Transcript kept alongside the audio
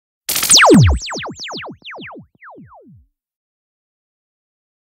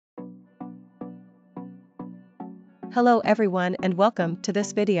Hello everyone and welcome to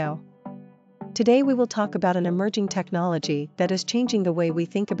this video. Today we will talk about an emerging technology that is changing the way we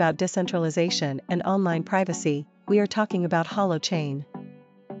think about decentralization and online privacy. We are talking about Holochain.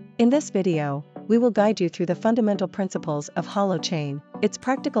 In this video, we will guide you through the fundamental principles of Holochain, its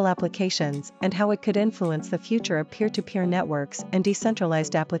practical applications, and how it could influence the future of peer-to-peer networks and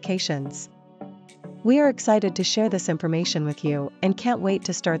decentralized applications. We are excited to share this information with you and can't wait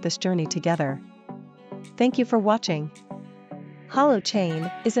to start this journey together. Thank you for watching.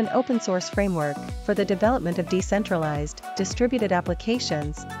 Holochain is an open-source framework for the development of decentralized, distributed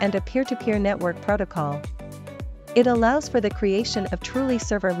applications and a peer-to-peer network protocol. It allows for the creation of truly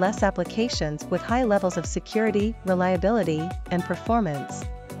serverless applications with high levels of security, reliability, and performance.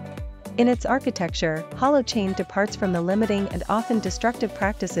 In its architecture, Holochain departs from the limiting and often destructive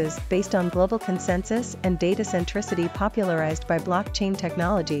practices based on global consensus and data centricity popularized by blockchain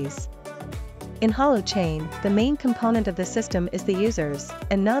technologies. In Holochain, the main component of the system is the users,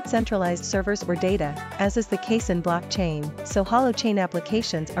 and not centralized servers or data, as is the case in blockchain, so Holochain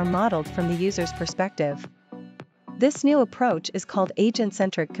applications are modeled from the user's perspective. This new approach is called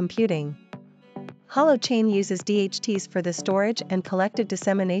agent-centric computing. Holochain uses DHTs for the storage and collective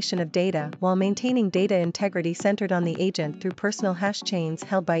dissemination of data while maintaining data integrity centered on the agent through personal hash chains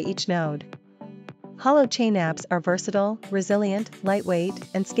held by each node. Holochain apps are versatile, resilient, lightweight,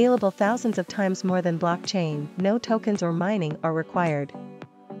 and scalable thousands of times more than blockchain. No tokens or mining are required.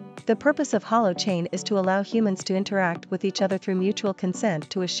 The purpose of Holochain is to allow humans to interact with each other through mutual consent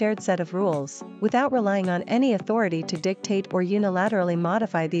to a shared set of rules, without relying on any authority to dictate or unilaterally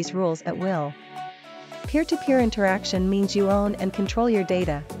modify these rules at will. Peer-to-peer interaction means you own and control your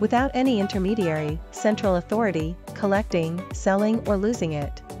data, without any intermediary, central authority, collecting, selling, or losing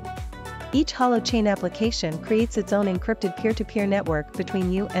it. Each Holochain application creates its own encrypted peer-to-peer network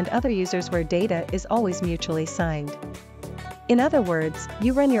between you and other users where data is always mutually signed. In other words,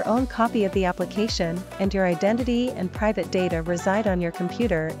 you run your own copy of the application, and your identity and private data reside on your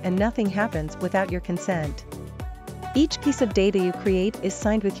computer and nothing happens without your consent. Each piece of data you create is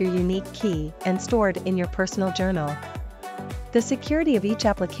signed with your unique key and stored in your personal journal. The security of each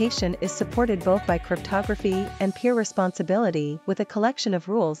application is supported both by cryptography and peer responsibility with a collection of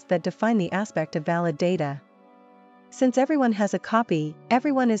rules that define the aspect of valid data. Since everyone has a copy,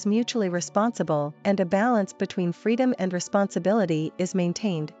 everyone is mutually responsible, and a balance between freedom and responsibility is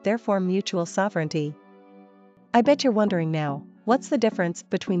maintained, therefore mutual sovereignty. I bet you're wondering now, what's the difference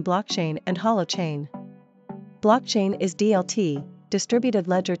between blockchain and Holochain? Blockchain is DLT, distributed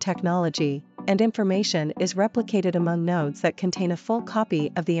ledger technology, and information is replicated among nodes that contain a full copy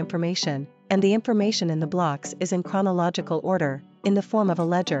of the information, and the information in the blocks is in chronological order, in the form of a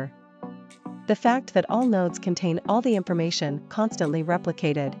ledger. The fact that all nodes contain all the information constantly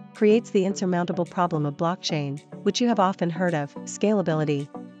replicated creates the insurmountable problem of blockchain, which you have often heard of, scalability.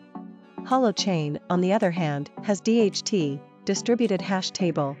 Holochain, on the other hand, has DHT, distributed hash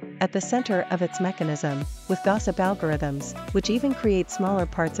table, at the center of its mechanism, with gossip algorithms, which even create smaller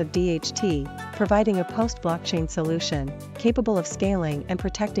parts of DHT, providing a post-blockchain solution, capable of scaling and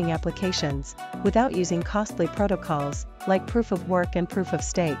protecting applications, without using costly protocols, like proof of work and proof of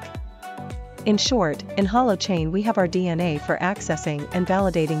stake. In short, in Holochain we have our DNA for accessing and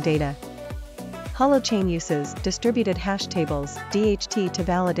validating data. Holochain uses distributed hash tables, DHT, to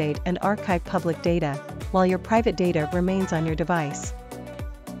validate and archive public data, while your private data remains on your device.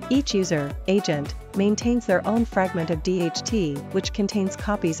 Each user, agent, maintains their own fragment of DHT, which contains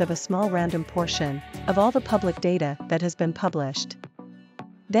copies of a small random portion of all the public data that has been published.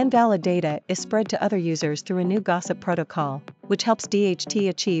 Then valid data is spread to other users through a new gossip protocol, which helps DHT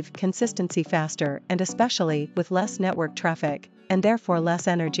achieve consistency faster and especially with less network traffic, and therefore less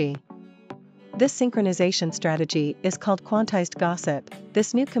energy. This synchronization strategy is called quantized gossip.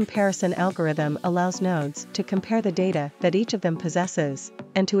 This new comparison algorithm allows nodes to compare the data that each of them possesses,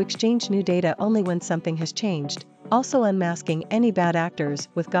 and to exchange new data only when something has changed, also unmasking any bad actors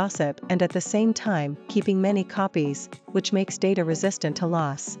with gossip and at the same time keeping many copies, which makes data resistant to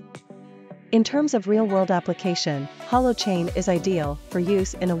loss. In terms of real-world application, Holochain is ideal for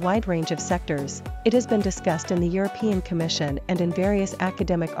use in a wide range of sectors. It has been discussed in the European Commission and in various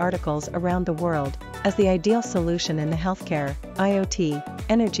academic articles around the world as the ideal solution in the healthcare, IoT,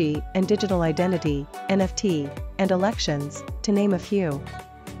 energy and digital identity, NFT, and elections, to name a few.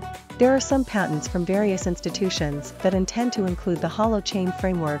 There are some patents from various institutions that intend to include the Holochain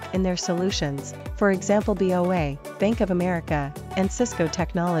framework in their solutions, for example BOA, Bank of America, and Cisco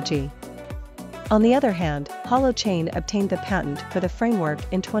Technology. On the other hand, Holochain obtained the patent for the framework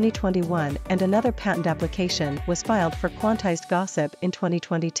in 2021 and another patent application was filed for quantized gossip in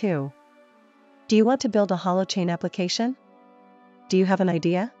 2022. Do you want to build a Holochain application? Do you have an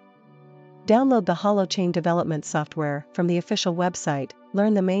idea? Download the Holochain development software from the official website,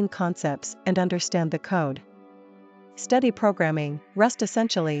 learn the main concepts, and understand the code. Study programming, Rust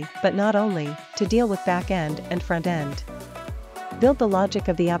essentially, but not only, to deal with back-end and front-end. Build the logic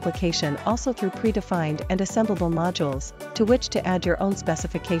of the application also through predefined and assemblable modules, to which to add your own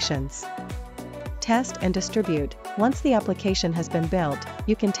specifications. Test and distribute. Once the application has been built,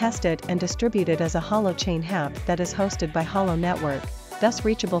 you can test it and distribute it as a Holochain app that is hosted by Holo Network, thus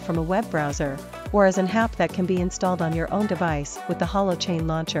reachable from a web browser, or as an app that can be installed on your own device with the Holochain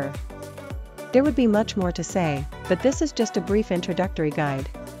launcher. There would be much more to say, but this is just a brief introductory guide.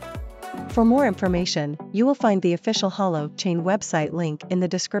 For more information, you will find the official Holochain website link in the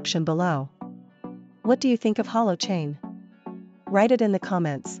description below. What do you think of Holochain? Write it in the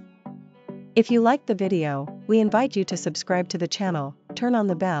comments. If you liked the video, we invite you to subscribe to the channel, turn on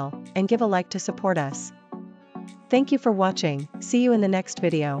the bell, and give a like to support us. Thank you for watching. See you in the next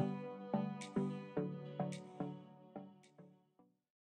video.